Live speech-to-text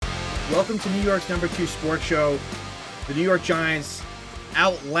Welcome to New York's #2 sports show. The New York Giants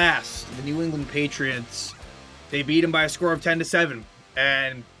outlast the New England Patriots. They beat them by a score of 10-7.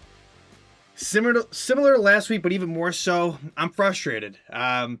 And similar to last week, but even more so, I'm frustrated.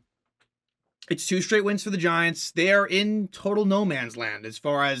 It's 2 straight wins for the Giants. They are in total no man's land as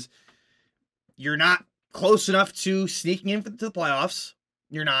far as you're not close enough to sneaking in to the playoffs.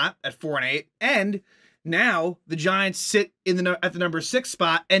 You're not at 4-8. And now the Giants sit at the number 6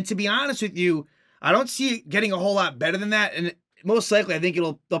 spot. And to be honest with you, I don't see it getting a whole lot better than that. And most likely, I think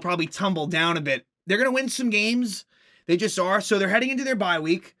they'll probably tumble down a bit. They're going to win some games. They just are. So they're heading into their bye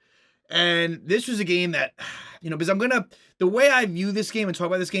week. And this was a game that, because the way I view this game and talk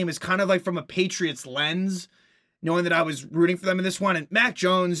about this game is kind of like from a Patriots lens, knowing that I was rooting for them in this one. And Mac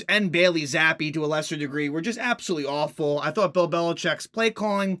Jones and Bailey Zappi, to a lesser degree, were just absolutely awful. I thought Bill Belichick's play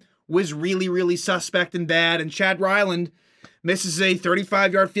calling was really, really suspect and bad. And Chad Ryland misses a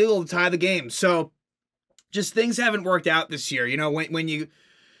 35-yard field goal to tie the game. So just things haven't worked out this year. When you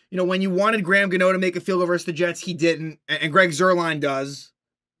wanted Graham Gano to make a field goal versus the Jets, he didn't. And Greg Zuerlein does.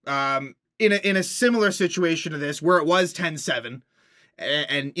 In a similar situation to this, where it was 10-7.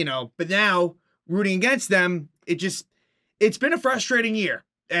 But now, rooting against them, it's been a frustrating year.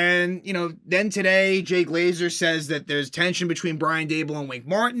 And, then today, Jay Glazer says that there's tension between Brian Daboll and Wink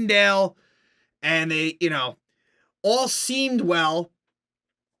Martindale. And they, all seemed well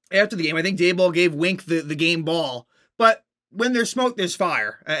after the game. I think Daboll gave Wink the game ball. But when there's smoke, there's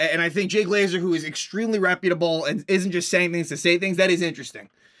fire. And I think Jay Glazer, who is extremely reputable and isn't just saying things to say things, that is interesting.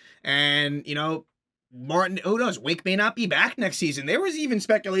 And, Martin, who knows, Wink may not be back next season. There was even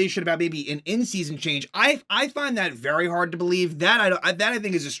speculation about maybe an in-season change. I find that very hard to believe. That I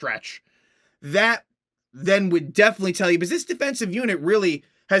think is a stretch. That then would definitely tell you, because this defensive unit really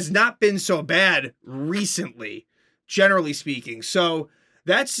has not been so bad recently, generally speaking. So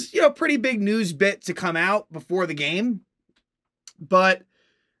that's, pretty big news bit to come out before the game. But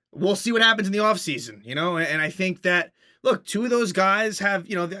we'll see what happens in the offseason, and I think that, look, 2 of those guys have,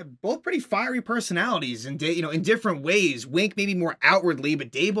 they're both pretty fiery personalities and, in different ways. Wink maybe more outwardly,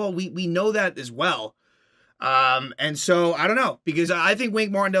 but Daboll, we know that as well. And so I don't know, because I think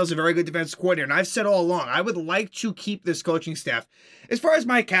Wink Martindale is a very good defensive coordinator. And I've said all along, I would like to keep this coaching staff. As far as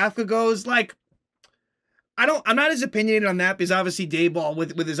Mike Kafka goes, I'm not as opinionated on that, because obviously Daboll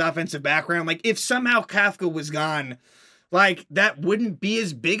with his offensive background, if somehow Kafka was gone, that wouldn't be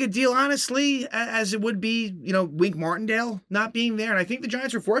as big a deal, honestly, as it would be, Wink Martindale not being there. And I think the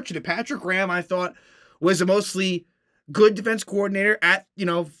Giants were fortunate. Patrick Graham, I thought, was a mostly good defense coordinator at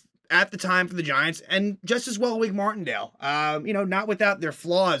the time for the Giants, and just as well Wink Martindale. Not without their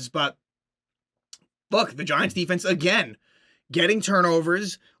flaws, but look, the Giants defense, again, getting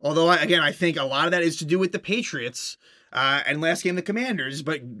turnovers, although, I think a lot of that is to do with the Patriots. And last game, the Commanders.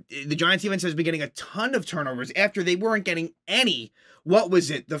 But the Giants defense has been getting a ton of turnovers after they weren't getting any. What was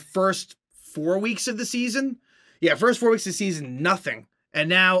it? The first 4 weeks of the season? Yeah, first 4 weeks of the season, nothing. And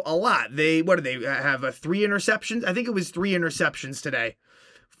now a lot. What do they have? 3 interceptions? I think it was 3 interceptions today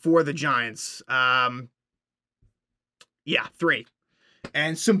for the Giants. 3.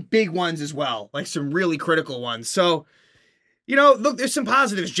 And some big ones as well, some really critical ones. So, look, there's some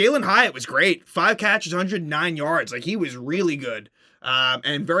positives. Jalen Hyatt was great. 5 catches, 109 yards. He was really good.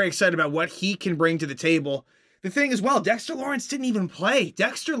 And very excited about what he can bring to the table. The thing as well, Dexter Lawrence didn't even play.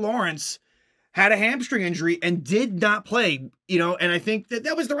 Dexter Lawrence had a hamstring injury and did not play, and I think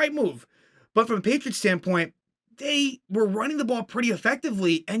that was the right move. But from a Patriots standpoint, they were running the ball pretty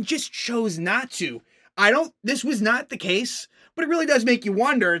effectively and just chose not to. This was not the case, but it really does make you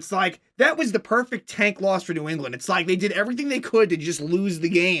wonder. It's that was the perfect tank loss for New England. It's they did everything they could to just lose the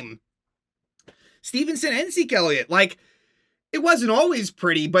game. Stevenson and Zeke Elliott, it wasn't always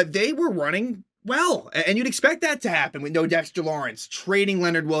pretty, but they were running well. And you'd expect that to happen with no Dexter Lawrence, trading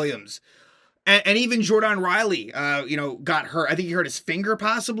Leonard Williams. And even Jordan Riley, got hurt. I think he hurt his finger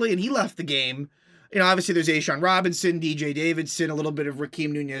possibly, and he left the game. Obviously there's Ashawn Robinson, DJ Davidson, a little bit of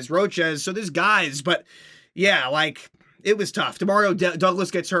Raheem Nunez-Roches. So there's guys, but yeah, it was tough. Demario Douglas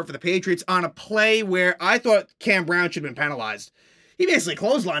gets hurt for the Patriots on a play where I thought Cam Brown should have been penalized. He basically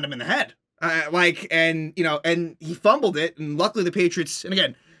clotheslined him in the head. And he fumbled it. And luckily the Patriots, and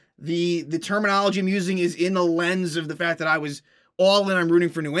again, the terminology I'm using is in the lens of the fact that I was all in on rooting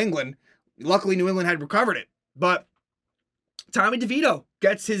for New England. Luckily New England had recovered it. But Tommy DeVito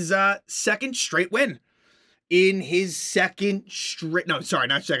gets his second straight win. In his third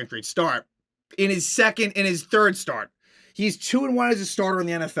start. He's 2-1 as a starter in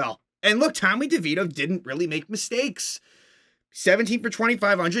the NFL. And look, Tommy DeVito didn't really make mistakes. 17 for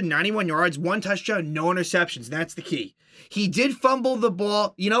 25, 191 yards, 1 touchdown, no interceptions. That's the key. He did fumble the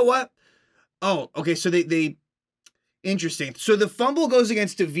ball. You know what? Oh, okay. So they interesting. So the fumble goes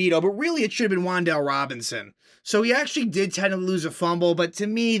against DeVito, but really it should have been Wan'Dale Robinson. So he actually did tend to lose a fumble, but to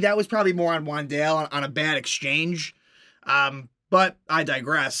me, that was probably more on Wan'Dale on a bad exchange. But I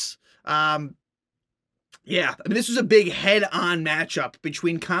digress. Yeah, I mean, this was a big head-on matchup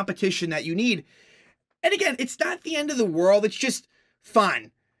between competition that you need. And again, it's not the end of the world. It's just fun.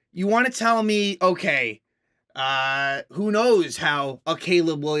 You want to tell me, okay, who knows how a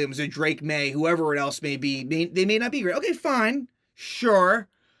Caleb Williams, a Drake May, whoever it else may be, they may not be great. Okay, fine, sure.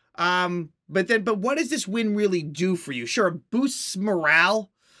 But what does this win really do for you? Sure, it boosts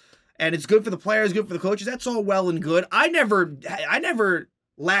morale, and it's good for the players, good for the coaches. That's all well and good. I never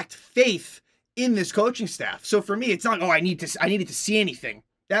lacked faith in this coaching staff. So for me, it's not, I needed to see anything.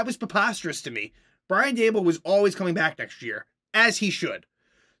 That was preposterous to me. Brian Daboll was always coming back next year, as he should.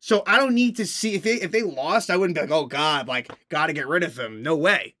 So I don't need to see, if they lost, I wouldn't be like, oh God, like, gotta get rid of him. No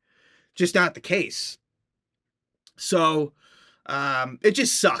way. Just not the case. So it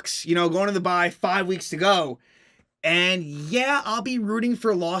just sucks, going to the bye, 5 weeks to go. And yeah, I'll be rooting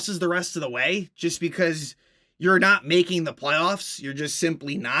for losses the rest of the way, just because you're not making the playoffs. You're just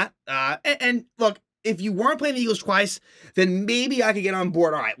simply not. And look, if you weren't playing the Eagles twice, then maybe I could get on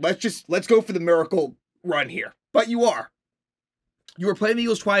board. All right, let's go for the miracle run here. But you are. You were playing the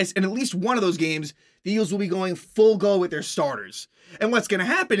Eagles twice, and at least one of those games, the Eagles will be going full go with their starters. And what's going to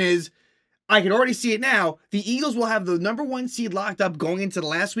happen is, I can already see it now, the Eagles will have the number 1 seed locked up going into the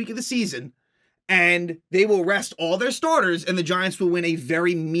last week of the season, and they will rest all their starters, and the Giants will win a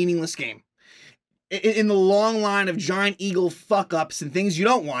very meaningless game. In the long line of Giant Eagle fuck-ups and things you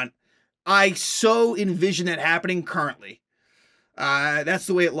don't want, I so envision that happening currently. That's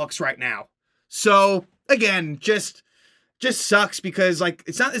the way it looks right now. So, again, just sucks because, like,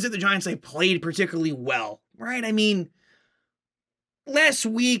 it's not as if the Giants, like, played particularly well, right? I mean, last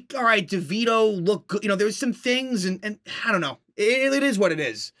week, all right, DeVito looked good. There's some things, and I don't know. It is what it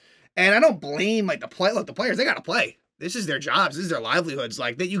is. And I don't blame, like, the players, they got to play. This is their jobs. This is their livelihoods.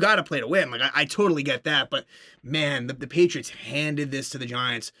 Like, that you got to play to win. Like, I totally get that. But, man, the Patriots handed this to the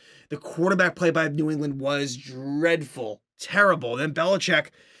Giants. The quarterback play by New England was dreadful. Terrible. Then Belichick,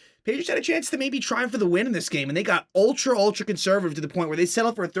 Patriots had a chance to maybe try for the win in this game, and they got ultra conservative to the point where they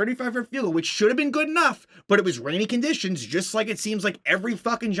settled for a 35-yard field goal, which should have been good enough, but it was rainy conditions, just like it seems like every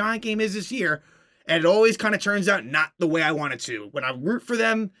fucking Giant game is this year, and it always kind of turns out not the way I want it to. When I root for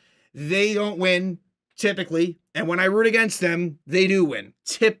them, they don't win, typically, and when I root against them, they do win,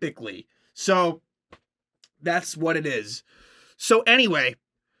 typically. So, that's what it is. So anyway,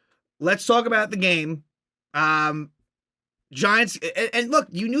 let's talk about the game. Giants, and look,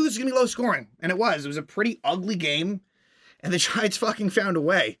 you knew this was going to be low scoring, and it was. It was a pretty ugly game, and the Giants fucking found a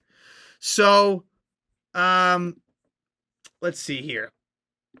way. So, let's see here.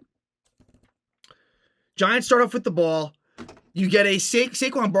 Giants start off with the ball. You get a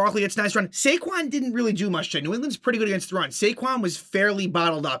Saquon Barkley. It's a nice run. Saquon didn't really do much today. New England's pretty good against the run. Saquon was fairly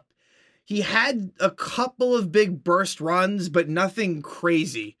bottled up. He had a couple of big burst runs, but nothing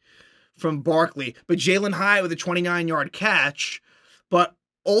crazy from Barkley. But Jalen Hyatt with a 29-yard catch. But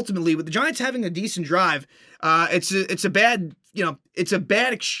ultimately, with the Giants having a decent drive, it's a bad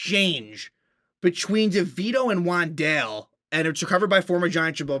exchange between DeVito and Wan'Dale, and it's recovered by former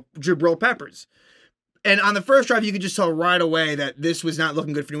Giant Jabril Peppers. And on the first drive, you could just tell right away that this was not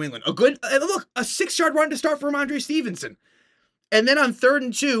looking good for New England. A 6-yard run to start for Ramondre Stevenson. And then on 3rd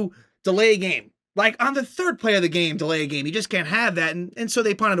and 2, delay a game. Like, on the third play of the game, delay a game. You just can't have that, and so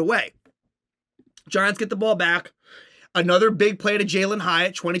they punted away. Giants get the ball back. Another big play to Jalen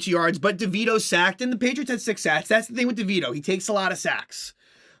Hyatt, 22 yards, but DeVito sacked, and the Patriots had 6 sacks. That's the thing with DeVito. He takes a lot of sacks.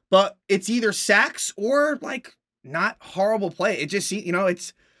 But it's either sacks or, like, not horrible play. It just,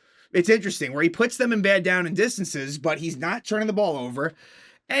 it's interesting where he puts them in bad down and distances, but he's not turning the ball over.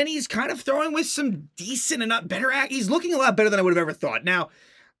 And he's kind of throwing with some decent and not better He's looking a lot better than I would have ever thought. Now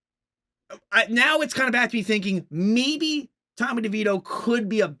it's kind of back to me thinking maybe Tommy DeVito could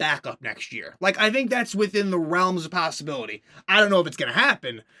be a backup next year. Like, I think that's within the realms of possibility. I don't know if it's going to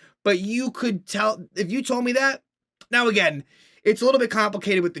happen, but you could tell if you told me that. Now, again, it's a little bit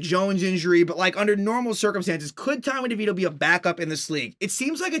complicated with the Jones injury, but like under normal circumstances, could Tommy DeVito be a backup in this league? It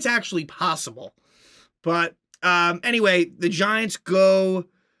seems like it's actually possible. But anyway, the Giants go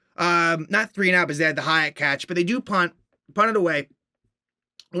not 3 and out because they had the Hyatt catch, but they do punt it away.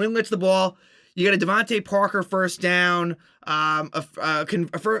 New England gets the ball. You get a Devontae Parker first down, a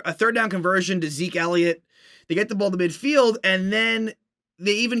 3rd down conversion to Zeke Elliott. They get the ball to midfield, and then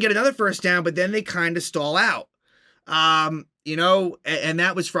they even get another first down, but then they kind of stall out. And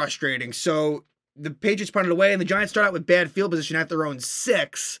that was frustrating. So the Patriots punted away, and the Giants start out with bad field position at their own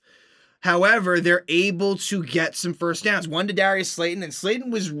 6. However, they're able to get some first downs. One to Darius Slayton, and Slayton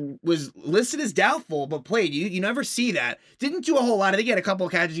was listed as doubtful, but played. You never see that. Didn't do a whole lot. I think he had a couple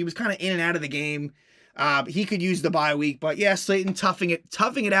of catches. He was kind of in and out of the game. He could use the bye week, but yeah, Slayton toughing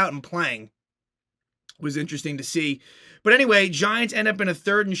it out and playing was interesting to see. But anyway, Giants end up in a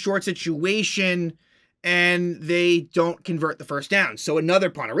 3rd and short situation, and they don't convert the first down. So another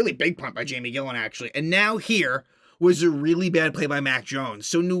punt, a really big punt by Jamie Gillen, actually. And now here was a really bad play by Mac Jones.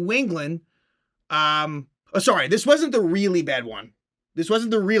 So New England, this wasn't the really bad one. It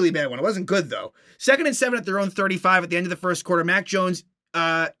wasn't good, though. 2nd and 7 at their own 35 at the end of the first quarter. Mac Jones,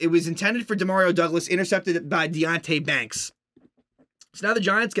 it was intended for Demario Douglas, intercepted by Deonte Banks. So now the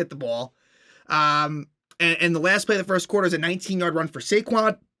Giants get the ball. And the last play of the first quarter is a 19-yard run for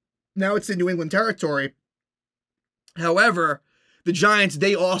Saquon. Now it's in New England territory. However, the Giants,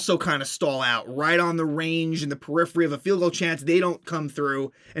 they also kind of stall out right on the range in the periphery of a field goal chance. They don't come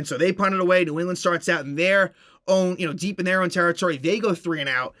through. And so they punt it away. New England starts out in their own, deep in their own territory. They go 3 and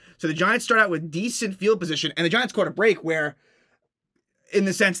out. So the Giants start out with decent field position. And the Giants caught a break where, in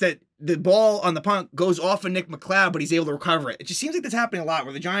the sense that the ball on the punt goes off of Nick McLeod, but he's able to recover it. It just seems like that's happening a lot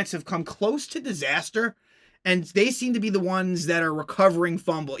where the Giants have come close to disaster. And they seem to be the ones that are recovering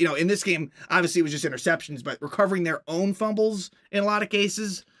fumble. In this game, obviously it was just interceptions, but recovering their own fumbles in a lot of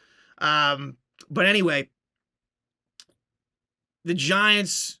cases. But anyway, the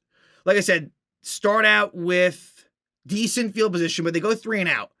Giants, like I said, start out with decent field position, but they go 3 and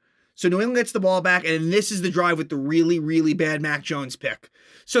out. So New England gets the ball back, and this is the drive with the really, really bad Mac Jones pick.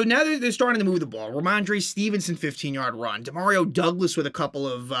 So now they're starting to move the ball. Ramondre Stevenson, 15-yard run. Demario Douglas with a couple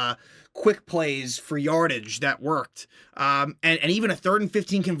of quick plays for yardage that worked. And even a 3rd and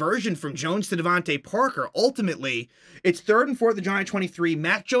 15 conversion from Jones to Devontae Parker. Ultimately, it's 3rd and 4 at the Giant 23.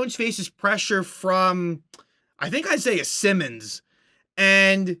 Mac Jones faces pressure from, I think Isaiah Simmons,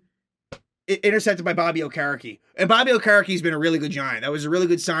 and intercepted by Bobby Okereke. And Bobby Okereke's been a really good Giant. That was a really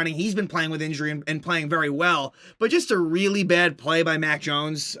good signing. He's been playing with injury and playing very well, but just a really bad play by Mac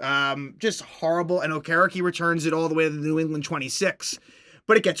Jones. Just horrible. And Okereke returns it all the way to the New England 26.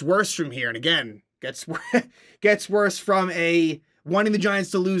 But it gets worse from here. And again, gets worse from a wanting the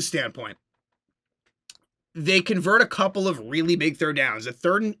Giants to lose standpoint. They convert a couple of really big 3rd downs. A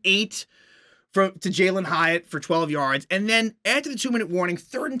 3rd and 8 to Jalen Hyatt for 12 yards. And then after the 2-minute warning,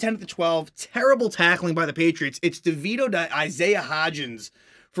 3rd and 10 at the 12, terrible tackling by the Patriots. It's DeVito to Isaiah Hodgins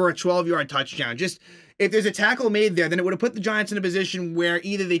for a 12-yard touchdown. Just, if there's a tackle made there, then it would have put the Giants in a position where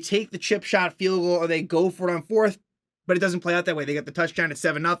either they take the chip shot field goal or they go for it on 4th, but it doesn't play out that way. They get the touchdown at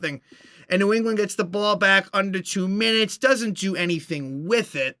 7-0. And New England gets the ball back under 2 minutes, doesn't do anything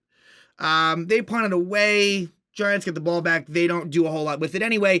with it. They punt it away. Giants get the ball back. They don't do a whole lot with it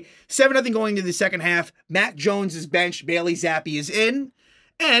anyway. 7-0 going into the second half. Mac Jones is benched. Bailey Zappi is in.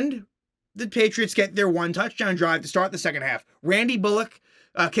 And the Patriots get their 1 touchdown drive to start the second half. Randy Bullock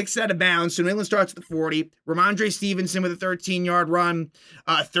kicks it out of bounds. So New England starts at the 40. Ramondre Stevenson with a 13-yard run.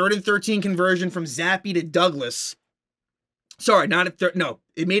 3rd and 13 conversion from Zappi to Douglas. Sorry, not at third. No,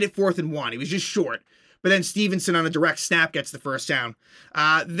 it made it 4th and 1. He was just short. But then Stevenson on a direct snap gets the first down.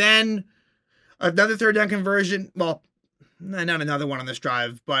 Then another 3rd down conversion. Well, not another one on this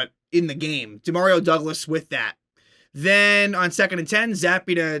drive, but in the game. Demario Douglas with that. Then on 2nd and 10,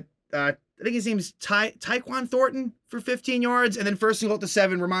 Zappi to, I think his name's Tyquan Thornton for 15 yards. And then 1st and goal to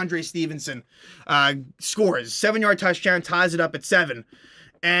 7, Ramondre Stevenson scores. 7-yard touchdown, ties it up at 7.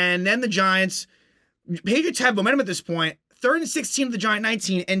 And then the Patriots have momentum at this point. 3rd and 16 to the Giant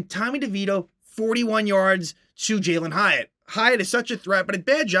 19, and Tommy DeVito, 41 yards to Jalen Hyatt. Hyatt is such a threat, but a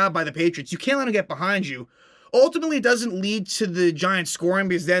bad job by the Patriots. You can't let him get behind you. Ultimately, it doesn't lead to the Giants scoring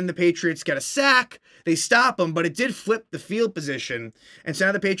because then the Patriots get a sack. They stop them, but it did flip the field position. And so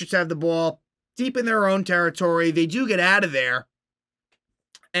now the Patriots have the ball deep in their own territory. They do get out of there.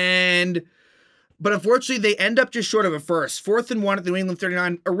 But unfortunately, they end up just short of a first. 4th and 1 at the New England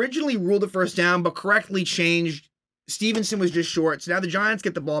 39. Originally ruled a first down, but correctly changed. Stevenson was just short. So now the Giants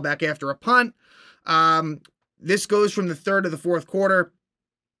get the ball back after a punt. This goes from the 3rd to the 4th quarter.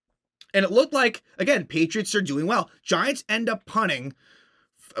 And it looked like, again, Patriots are doing well. Giants end up punting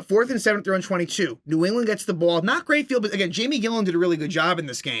 4th and 7 at their own 22. New England gets the ball. Not great field, but again, Jamie Gillen did a really good job in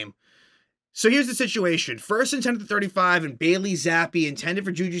this game. So here's the situation. 1st and 10 at the 35, and Bailey Zappi intended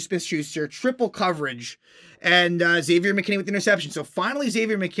for Juju Smith-Schuster. Triple coverage. And Xavier McKinney with the interception. So finally,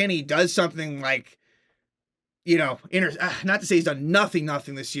 Xavier McKinney does something like, not to say he's done nothing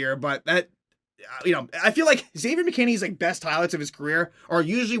this year, but that, I feel like Xavier McKinney's best highlights of his career are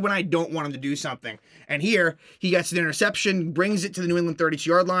usually when I don't want him to do something. And here he gets an interception, brings it to the New England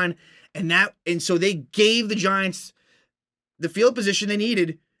 32-yard line, and so they gave the Giants the field position they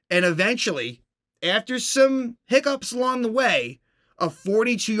needed. And eventually, after some hiccups along the way, a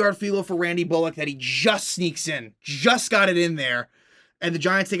 42-yard field goal for Randy Bullock that he just sneaks in. Just got it in there. And the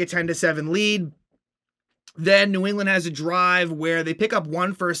Giants take a 10-7 lead. Then New England has a drive where they pick up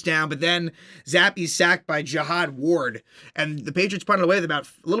one first down, but then Zappy's sacked by Jihad Ward. And the Patriots punted away with about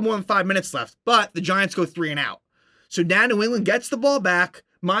a little more than 5 minutes left. But the Giants go 3 and out. So now New England gets the ball back.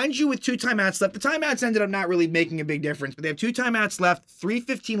 Mind you, with 2 timeouts left. The timeouts ended up not really making a big difference, but they have 2 timeouts left,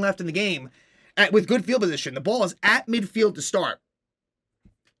 3:15 left in the game with good field position. The ball is at midfield to start.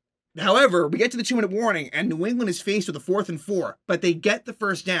 However, we get to the 2-minute warning, and New England is faced with a 4th and 4, but they get the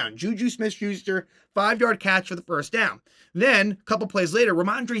first down. Juju Smith-Schuster, 5-yard catch for the first down. Then, a couple plays later,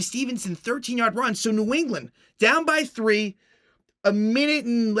 Ramondre Stevenson, 13-yard run. So New England, down by 3, a minute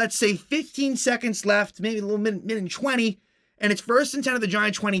and, let's say, 15 seconds left, maybe a little minute and 20, and it's 1st and 10 of the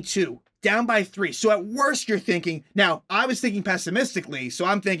Giant 22, down by 3. So at worst, you're thinking, now, I was thinking pessimistically, so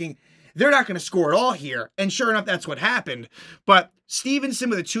I'm thinking, they're not going to score at all here. And sure enough, that's what happened. But Stevenson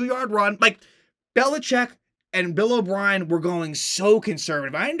with a 2-yard run, like Belichick and Bill O'Brien were going so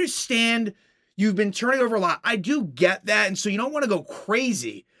conservative. I understand you've been turning over a lot. I do get that. And so you don't want to go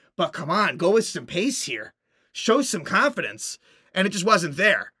crazy, but come on, go with some pace here. Show some confidence. And it just wasn't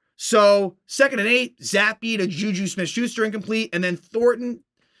there. So 2nd and 8, Zappy to Juju Smith-Schuster incomplete. And then Thornton,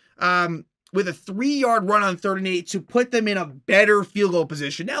 with a 3-yard run on 3rd and 8 to put them in a better field goal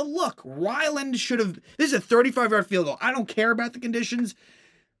position. Now, look, Ryland should have... This is a 35-yard field goal. I don't care about the conditions.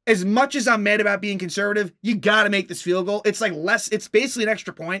 As much as I'm mad about being conservative, you got to make this field goal. It's like less... It's basically an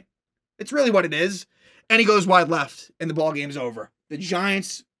extra point. It's really what it is. And he goes wide left, and the ball game's over. The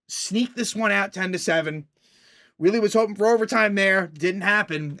Giants sneak this one out 10-7. Really was hoping for overtime there. Didn't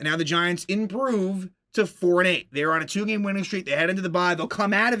happen. And now the Giants improve to 4-8. They're on a 2-game winning streak. They head into the bye. They'll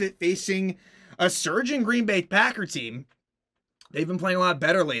come out of it facing a surging Green Bay Packer team. They've been playing a lot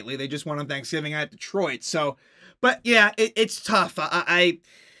better lately. They just won on Thanksgiving at Detroit. So, but yeah, it's tough. I'm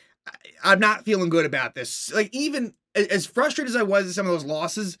not feeling good about this. Like, even as frustrated as I was at some of those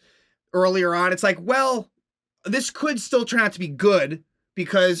losses earlier on, it's like, well, this could still turn out to be good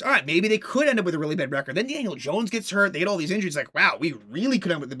because, all right, maybe they could end up with a really bad record. Then Daniel Jones gets hurt. They get all these injuries. Like, wow, we really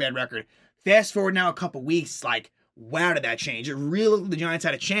could end up with a bad record. Fast forward now a couple weeks, like, wow, did that change? It really looked like the Giants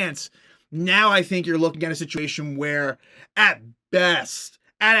had a chance. Now I think you're looking at a situation where, at best,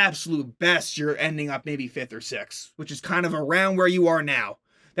 at absolute best, you're ending up maybe 5th or 6th, which is kind of around where you are now.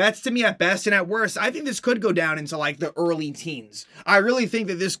 That's, to me, at best, and at worst, I think this could go down into, like, the early teens. I really think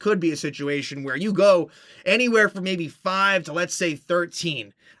that this could be a situation where you go anywhere from maybe 5 to, let's say,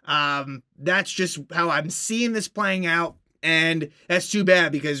 13. That's just how I'm seeing this playing out. And that's too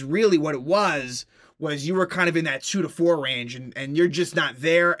bad because really what it was you were kind of in that 2 to 4 range and you're just not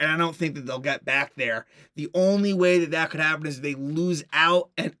there. And I don't think that they'll get back there. The only way that could happen is they lose out.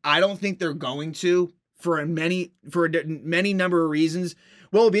 And I don't think they're going to for a many number of reasons.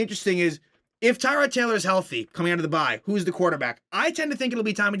 What will be interesting is if Tyrod Taylor is healthy coming out of the bye, who's the quarterback? I tend to think it'll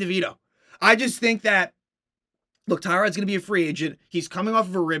be Tommy DeVito. I just think that, look, Tyrod's going to be a free agent. He's coming off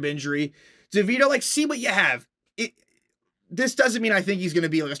of a rib injury. DeVito, like, see what you have. This doesn't mean I think he's going to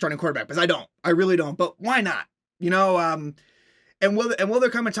be like a starting quarterback, because I don't. I really don't. But why not? You know, and will there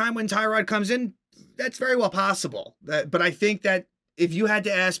come a time when Tyrod comes in? That's very well possible. But I think that if you had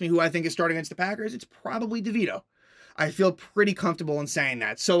to ask me who I think is starting against the Packers, it's probably DeVito. I feel pretty comfortable in saying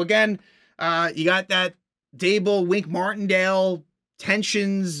that. So again, you got that Dable, Wink Martindale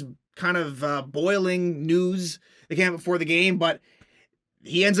tensions kind of boiling news that came before the game, but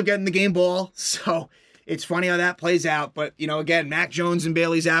he ends up getting the game ball. So it's funny how that plays out. But, you know, again, Mac Jones and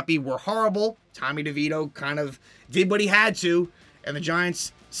Bailey Zappi were horrible. Tommy DeVito kind of did what he had to. And the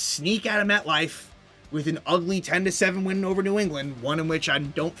Giants sneak out of MetLife with an ugly 10-7 win over New England. One in which I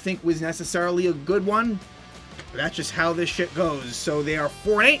don't think was necessarily a good one. But that's just how this shit goes. So they are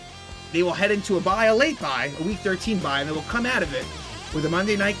 4-8. They will head into a late bye, a Week 13 bye, and they will come out of it with a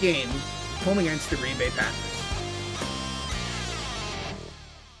Monday night game home against the Green Bay Packers.